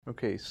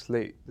Okay,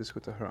 slate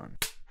Disco Tehran.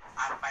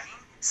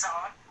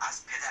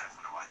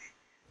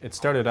 It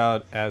started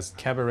out as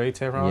Cabaret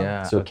Tehran.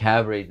 Yeah, so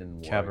Cabaret didn't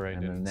work, Cabaret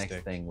and the didn't next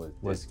stick. thing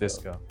was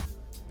Disco.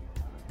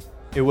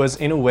 It was,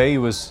 in a way, it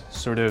was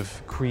sort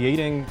of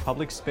creating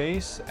public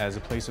space as a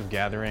place of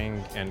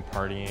gathering and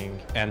partying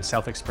and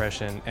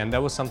self-expression. And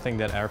that was something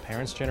that our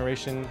parents'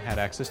 generation had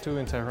access to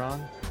in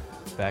Tehran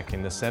back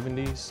in the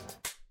 70s.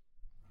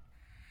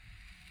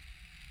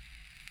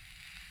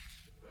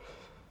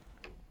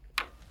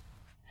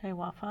 Hey,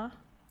 Wafa.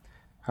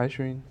 Hi,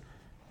 Shirin.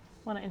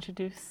 Want to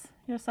introduce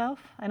yourself?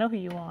 I know who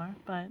you are,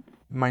 but...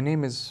 My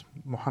name is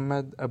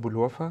Mohamed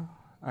Wafa.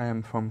 I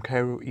am from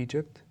Cairo,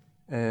 Egypt.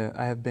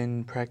 I have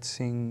been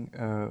practicing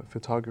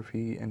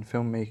photography and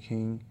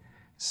filmmaking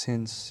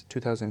since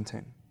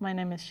 2010. My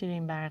name is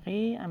Shirin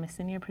Barghi. I'm a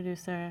senior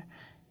producer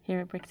here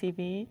at Brick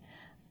TV.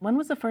 When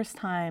was the first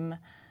time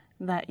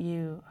that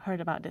you heard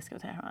about Disco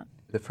Tehran?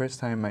 The first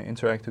time I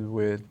interacted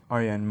with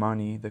Arya and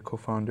Mani, the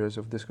co-founders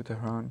of Disco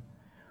Tehran,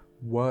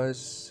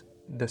 was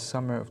the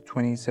summer of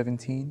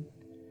 2017.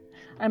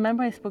 I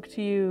remember I spoke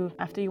to you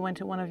after you went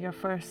to one of your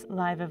first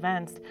live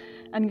events,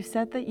 and you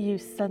said that you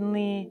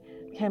suddenly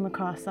came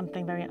across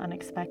something very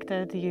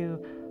unexpected.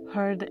 You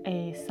heard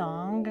a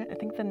song. I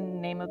think the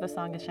name of the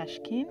song is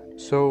Shashkin.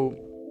 So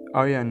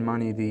Arya and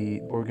Mani,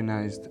 they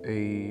organized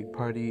a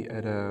party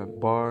at a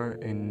bar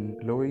in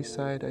Lower East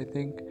Side, I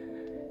think.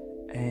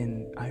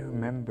 And I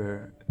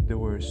remember there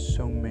were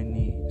so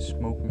many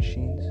smoke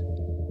machines,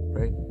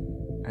 right?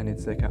 And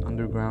it's like an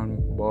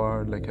underground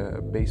bar, like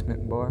a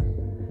basement bar.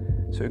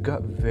 So it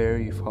got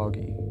very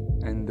foggy,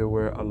 and there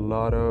were a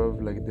lot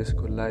of like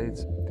disco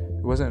lights.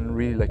 It wasn't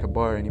really like a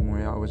bar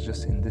anymore. I was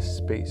just in this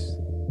space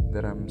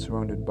that I'm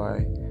surrounded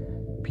by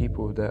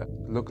people that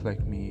look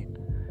like me.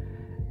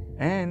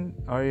 And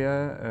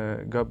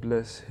Arya, God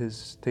bless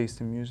his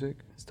taste in music,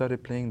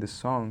 started playing this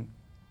song.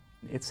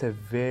 It's a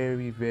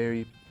very,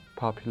 very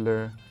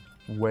popular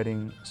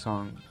wedding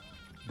song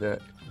that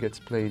gets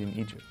played in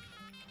Egypt.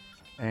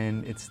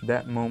 And it's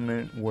that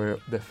moment where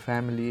the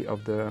family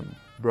of the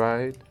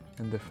bride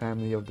and the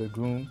family of the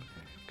groom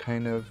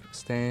kind of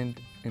stand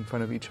in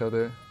front of each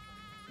other.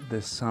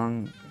 The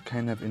song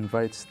kind of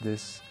invites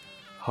this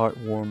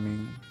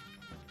heartwarming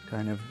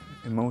kind of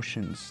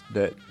emotions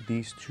that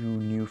these two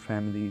new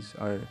families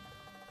are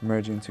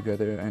merging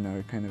together and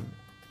are kind of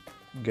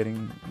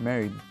getting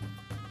married.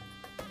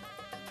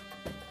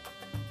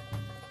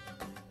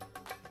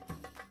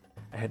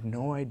 I had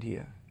no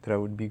idea that I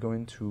would be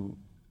going to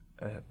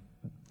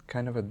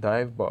kind of a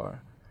dive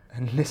bar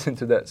and listen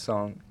to that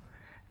song.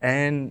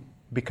 And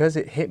because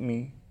it hit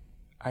me,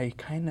 I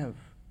kind of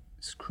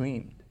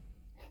screamed.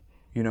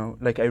 You know,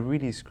 like I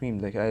really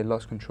screamed, like I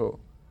lost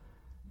control.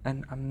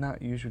 And I'm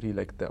not usually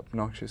like the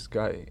obnoxious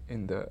guy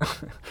in the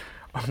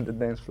on the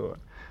dance floor.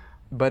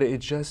 But it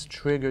just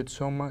triggered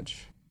so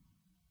much.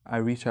 I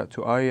reached out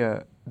to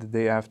Arya the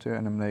day after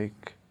and I'm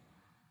like,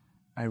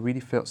 I really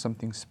felt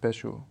something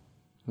special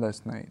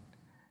last night.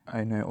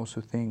 And I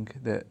also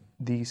think that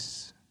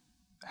these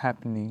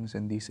happenings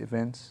and these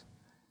events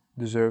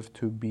deserve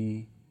to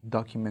be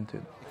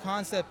documented. The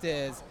concept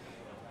is,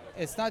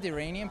 it's not the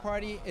Iranian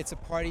party, it's a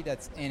party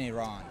that's in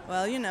Iran.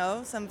 Well, you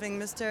know, something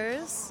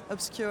mysterious,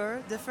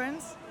 obscure,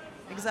 different,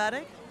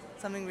 exotic,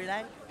 something we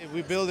like.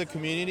 We build a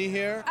community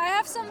here. I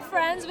have some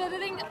friends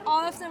visiting,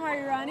 all of them are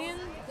Iranian.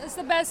 It's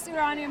the best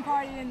Iranian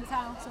party in the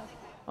town. So.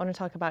 I want to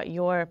talk about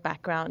your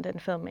background in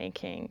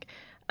filmmaking.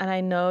 And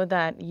I know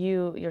that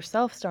you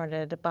yourself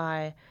started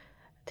by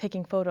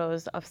taking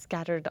photos of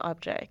scattered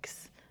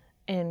objects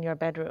in your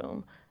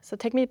bedroom. So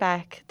take me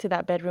back to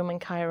that bedroom in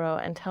Cairo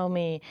and tell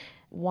me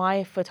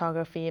why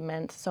photography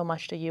meant so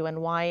much to you and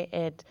why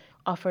it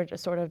offered a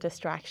sort of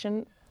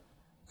distraction.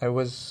 I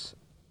was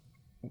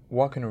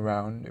walking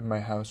around in my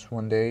house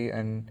one day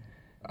and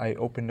I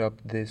opened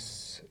up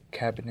this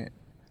cabinet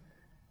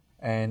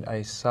and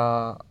I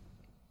saw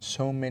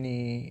so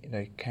many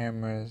like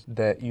cameras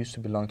that used to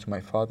belong to my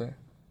father.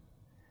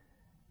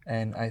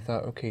 And I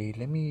thought, okay,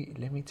 let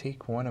me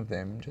take one of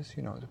them, just,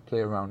 you know, to play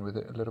around with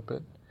it a little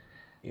bit.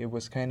 It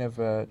was kind of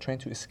trying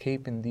to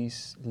escape in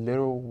these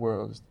little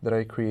worlds that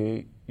I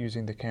create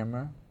using the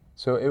camera.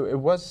 So it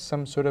was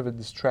some sort of a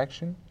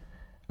distraction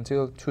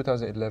until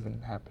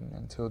 2011 happened,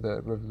 until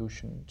the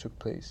revolution took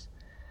place.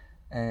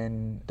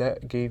 And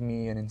that gave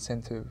me an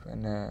incentive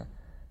and a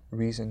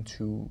reason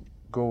to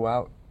go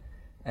out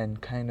and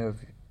kind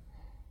of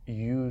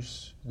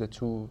use the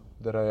tool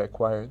that I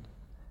acquired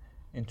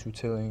into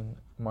telling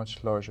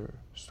much larger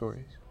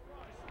stories.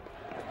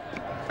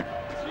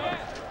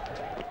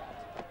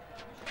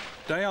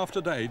 Day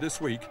after day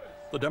this week,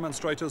 the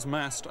demonstrators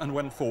massed and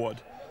went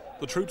forward.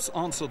 The troops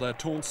answer their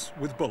taunts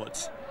with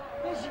bullets.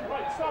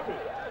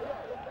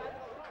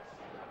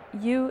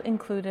 You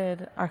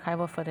included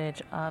archival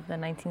footage of the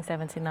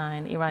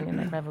 1979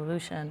 Iranian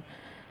Revolution,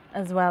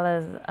 as well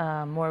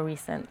as more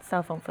recent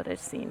cell phone footage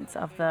scenes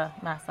of the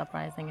mass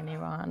uprising in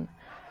Iran.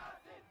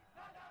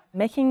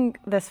 Making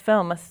this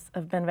film must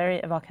have been very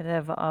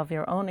evocative of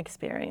your own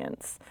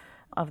experience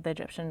of the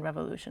Egyptian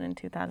Revolution in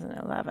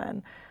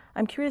 2011.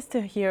 I'm curious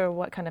to hear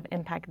what kind of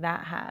impact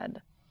that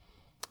had.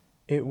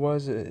 It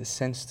was a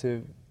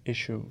sensitive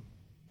issue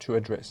to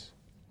address.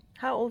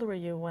 How old were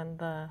you when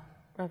the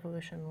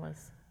revolution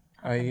was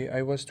happening?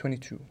 I was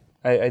 22.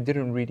 I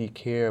didn't really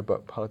care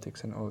about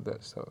politics and all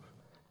that stuff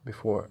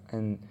before.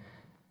 And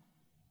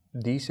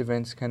these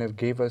events kind of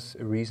gave us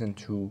a reason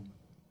to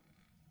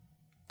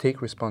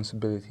take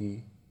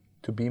responsibility,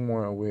 to be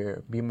more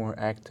aware, be more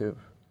active,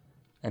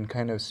 and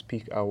kind of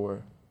speak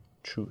our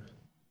truth.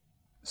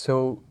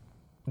 So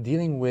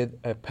dealing with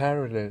a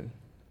parallel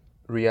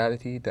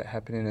reality that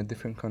happened in a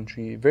different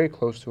country, very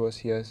close to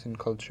us, yes, in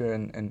culture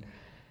and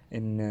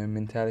in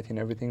mentality and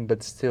everything,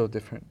 but still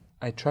different.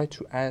 I tried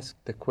to ask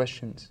the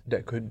questions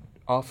that could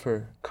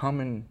offer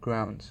common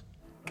grounds.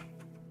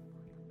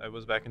 I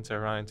was back in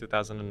Tehran in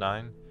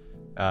 2009.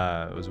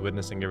 I was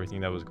witnessing everything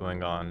that was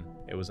going on.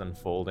 It was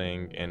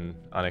unfolding in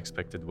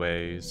unexpected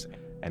ways.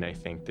 And I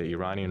think the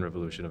Iranian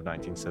Revolution of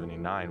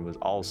 1979 was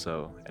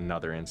also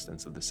another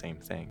instance of the same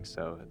thing.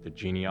 So the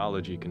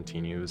genealogy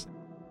continues.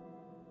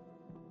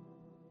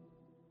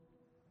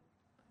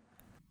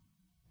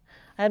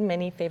 I had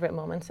many favorite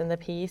moments in the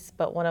piece,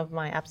 but one of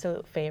my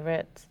absolute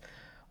favorites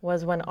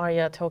was when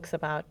Arya talks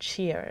about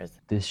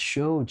Cheers. This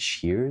show,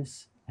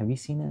 Cheers, have you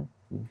seen it?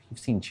 You've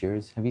seen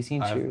Cheers. Have you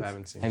seen Cheers? I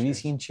haven't seen Have Cheers. you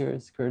seen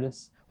Cheers,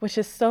 Curtis? Which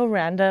is so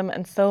random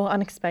and so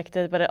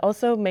unexpected, but it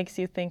also makes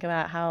you think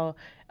about how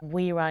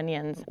we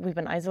Iranians, we've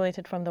been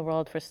isolated from the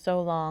world for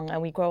so long,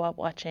 and we grow up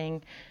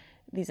watching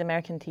these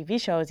American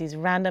TV shows, these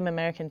random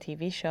American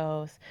TV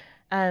shows.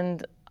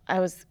 And I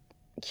was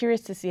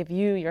curious to see if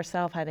you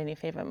yourself had any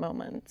favorite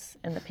moments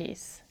in the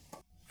piece.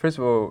 First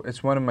of all,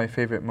 it's one of my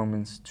favorite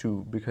moments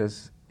too,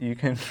 because you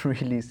can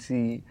really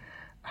see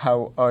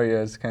how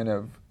Arya is kind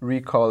of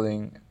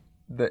recalling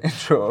the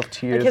intro of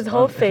Tears. Like his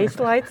whole face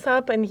lights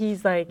up and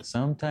he's like...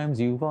 Sometimes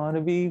you want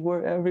to be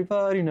where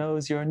everybody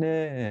knows your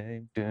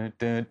name. Dun,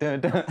 dun,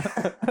 dun, dun.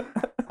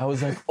 I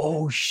was like,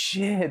 oh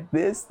shit,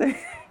 this thing,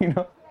 you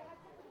know?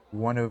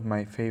 One of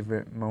my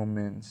favorite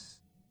moments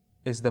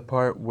is the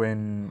part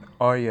when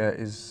Arya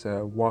is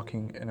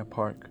walking in a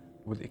park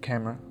with a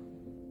camera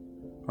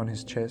on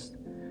his chest,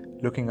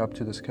 looking up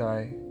to the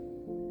sky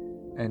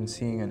and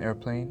seeing an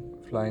airplane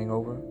flying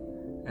over,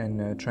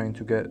 and trying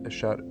to get a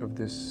shot of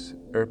this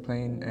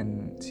airplane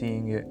and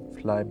seeing it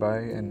fly by.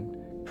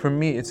 And for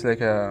me, it's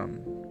like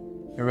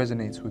it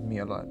resonates with me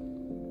a lot.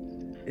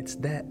 It's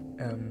that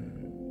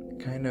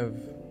kind of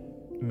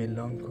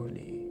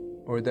melancholy,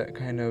 or that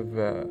kind of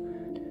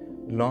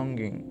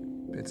longing.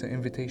 It's an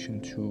invitation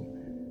to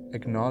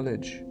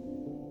acknowledge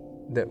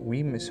that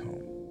we miss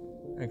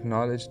home,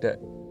 acknowledge that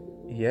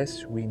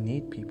yes, we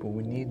need people,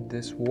 we need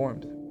this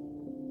warmth.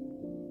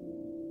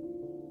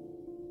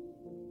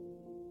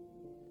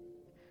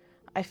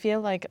 I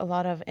feel like a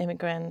lot of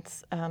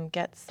immigrants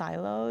get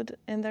siloed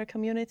in their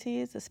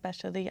communities,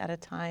 especially at a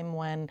time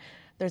when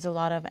there's a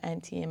lot of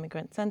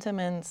anti-immigrant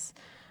sentiments,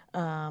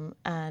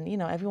 and you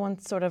know, everyone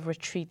sort of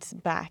retreats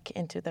back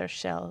into their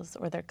shells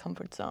or their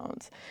comfort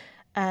zones.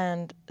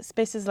 And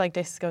spaces like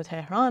Disco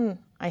Tehran,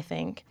 I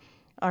think,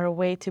 are a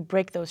way to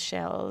break those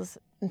shells.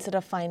 Instead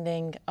of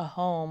finding a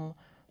home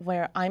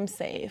where I'm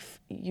safe,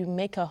 you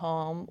make a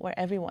home where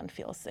everyone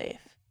feels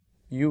safe.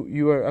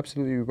 You are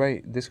absolutely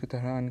right. Disco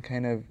Tehran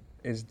kind of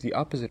is the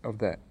opposite of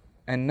that.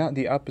 And not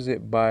the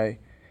opposite by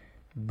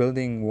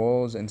building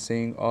walls and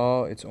saying,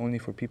 oh, it's only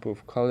for people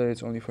of color,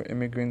 it's only for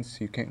immigrants,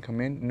 you can't come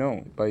in.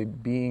 No, by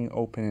being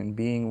open and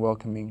being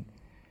welcoming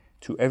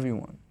to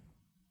everyone.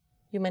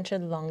 You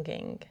mentioned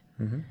longing.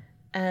 Mm-hmm.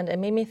 And it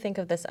made me think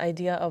of this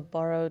idea of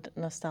borrowed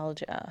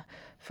nostalgia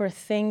for a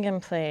thing in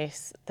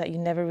place that you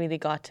never really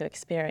got to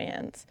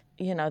experience.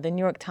 You know, the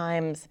New York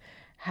Times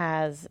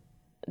has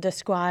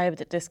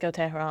described Disco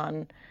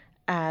Tehran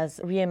as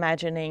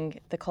reimagining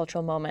the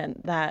cultural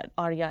moment that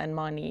Arya and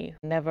Mani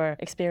never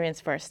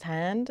experienced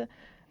firsthand.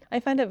 I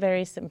find it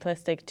very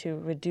simplistic to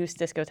reduce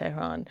Disco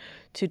Tehran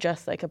to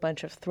just like a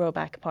bunch of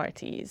throwback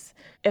parties.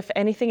 If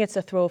anything, it's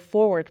a throw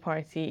forward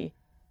party.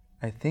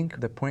 I think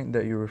the point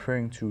that you're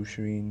referring to,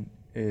 Shirin,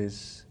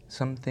 is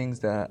some things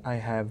that I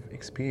have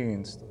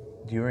experienced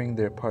during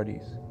their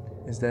parties,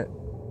 is that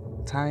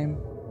time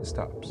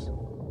stops.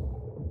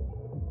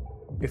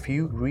 If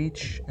you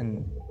reach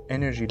an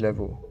energy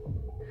level,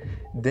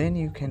 then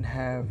you can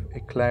have a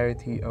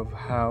clarity of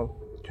how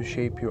to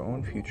shape your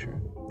own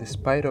future.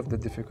 Despite of the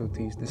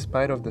difficulties,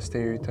 despite of the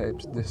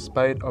stereotypes,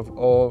 despite of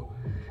all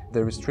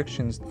the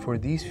restrictions, for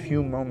these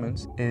few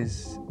moments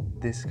is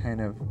this kind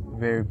of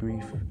very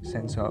brief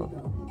sense of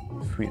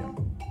freedom.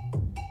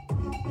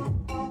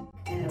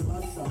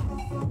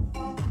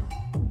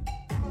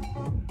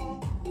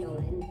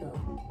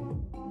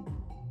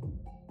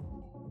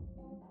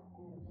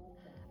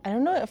 I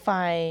don't know if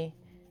I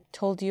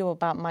told you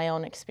about my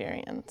own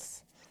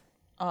experience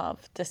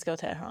of Disco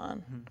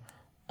Tehran.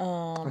 I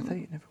thought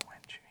you never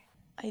went, Shirin.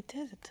 I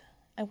did.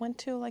 I went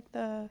to like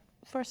the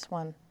first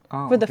one.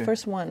 Oh, For the okay.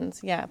 first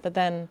ones, yeah. But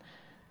then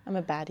I'm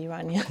a bad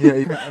Iranian. Yeah,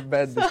 you're a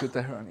bad Disco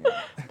Tehran.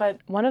 But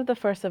one of the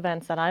first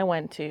events that I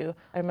went to,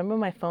 I remember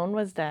my phone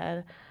was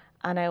dead.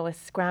 and I was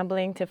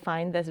scrambling to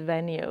find this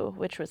venue,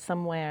 which was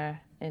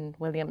somewhere in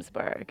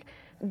Williamsburg.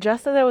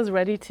 Just as I was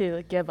ready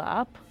to give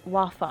up,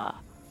 Wafa,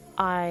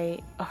 I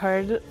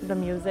heard the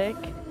music.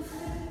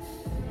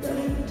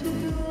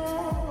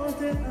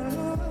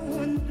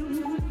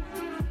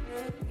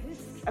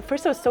 At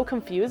first I was so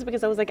confused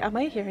because I was like, am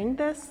I hearing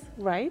this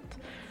right?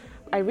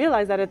 I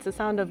realized that it's the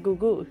sound of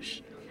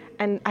Gugush.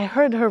 And I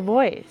heard her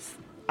voice.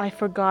 I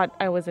forgot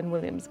I was in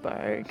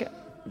Williamsburg,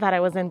 that I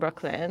was in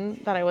Brooklyn,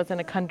 that I was in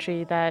a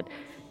country that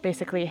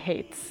basically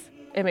hates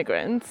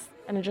immigrants.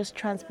 And it just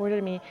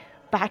transported me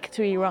back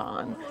to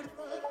Iran.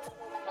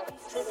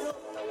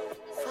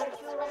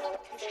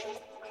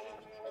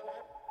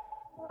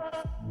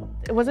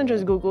 It wasn't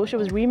just Gugush, it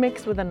was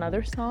remixed with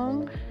another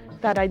song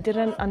that I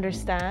didn't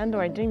understand,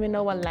 or I didn't even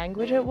know what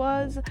language it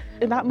was.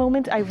 In that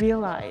moment, I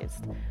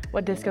realized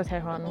what Disco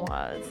Tehran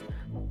was.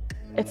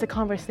 It's a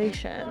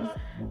conversation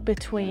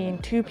between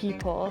two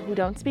people who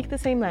don't speak the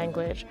same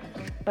language,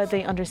 but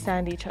they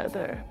understand each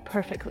other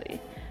perfectly,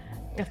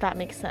 if that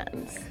makes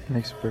sense.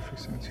 Makes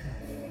perfect sense, yeah.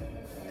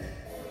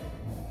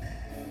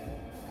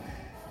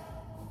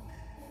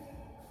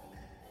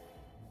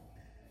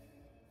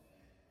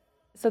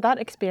 So that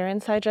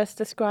experience I just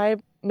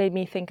described made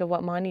me think of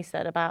what Mani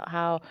said about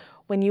how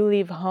when you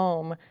leave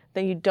home,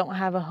 that you don't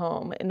have a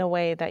home in a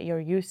way that you're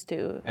used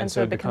to. And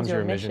so it becomes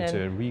your mission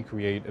to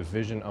recreate a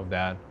vision of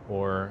that,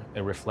 or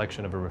a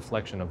reflection of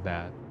of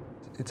that.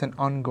 It's an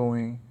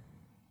ongoing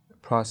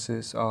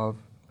process of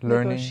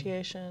learning,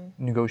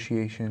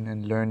 negotiation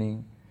and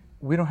learning.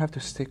 We don't have to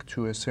stick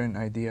to a certain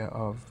idea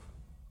of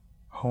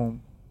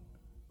home,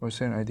 or a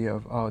certain idea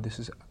of, oh, this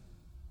is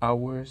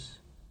ours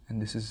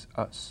and this is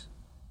us.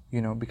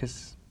 You know,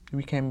 because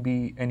we can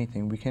be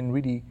anything. We can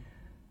really,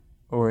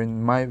 or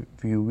in my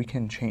view, we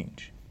can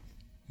change,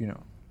 you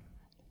know.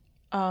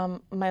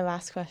 My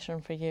last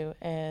question for you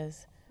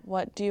is,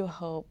 what do you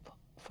hope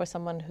for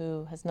someone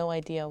who has no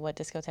idea what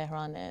Disco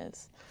Tehran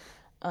is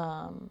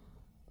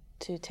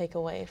to take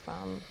away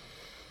from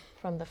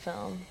the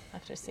film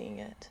after seeing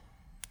it?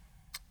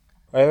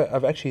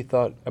 I've actually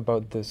thought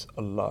about this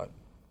a lot.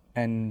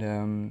 And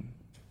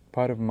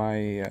part of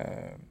my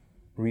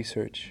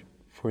research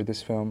for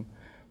this film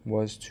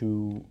was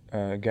to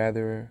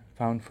gather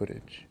found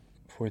footage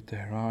for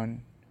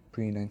Tehran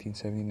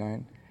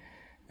pre-1979,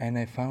 and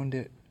I found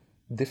it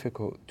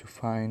difficult to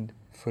find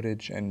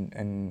footage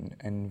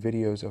and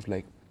videos of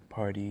like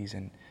parties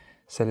and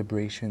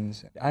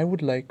celebrations. I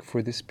would like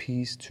for this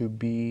piece to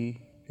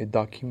be a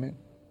document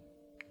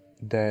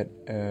that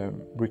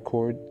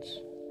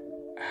records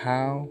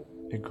how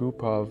a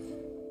group of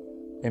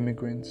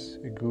immigrants,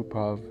 a group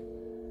of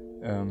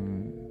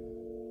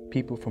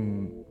people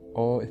from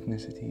all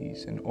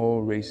ethnicities and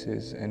all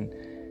races and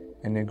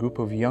a group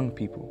of young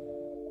people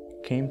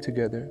came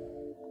together,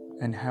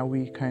 and how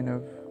we kind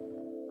of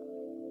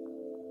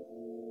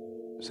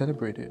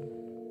celebrated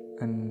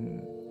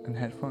and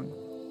had fun.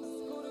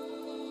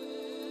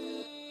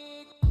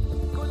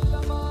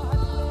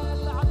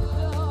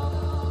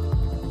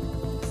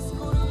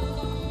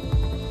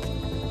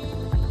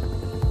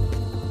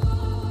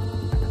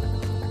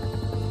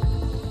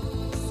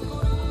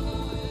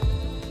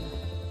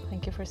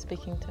 Thank you for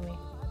speaking to me.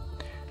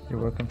 You're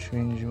welcome,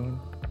 Shirin June.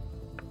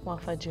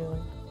 Wafa June.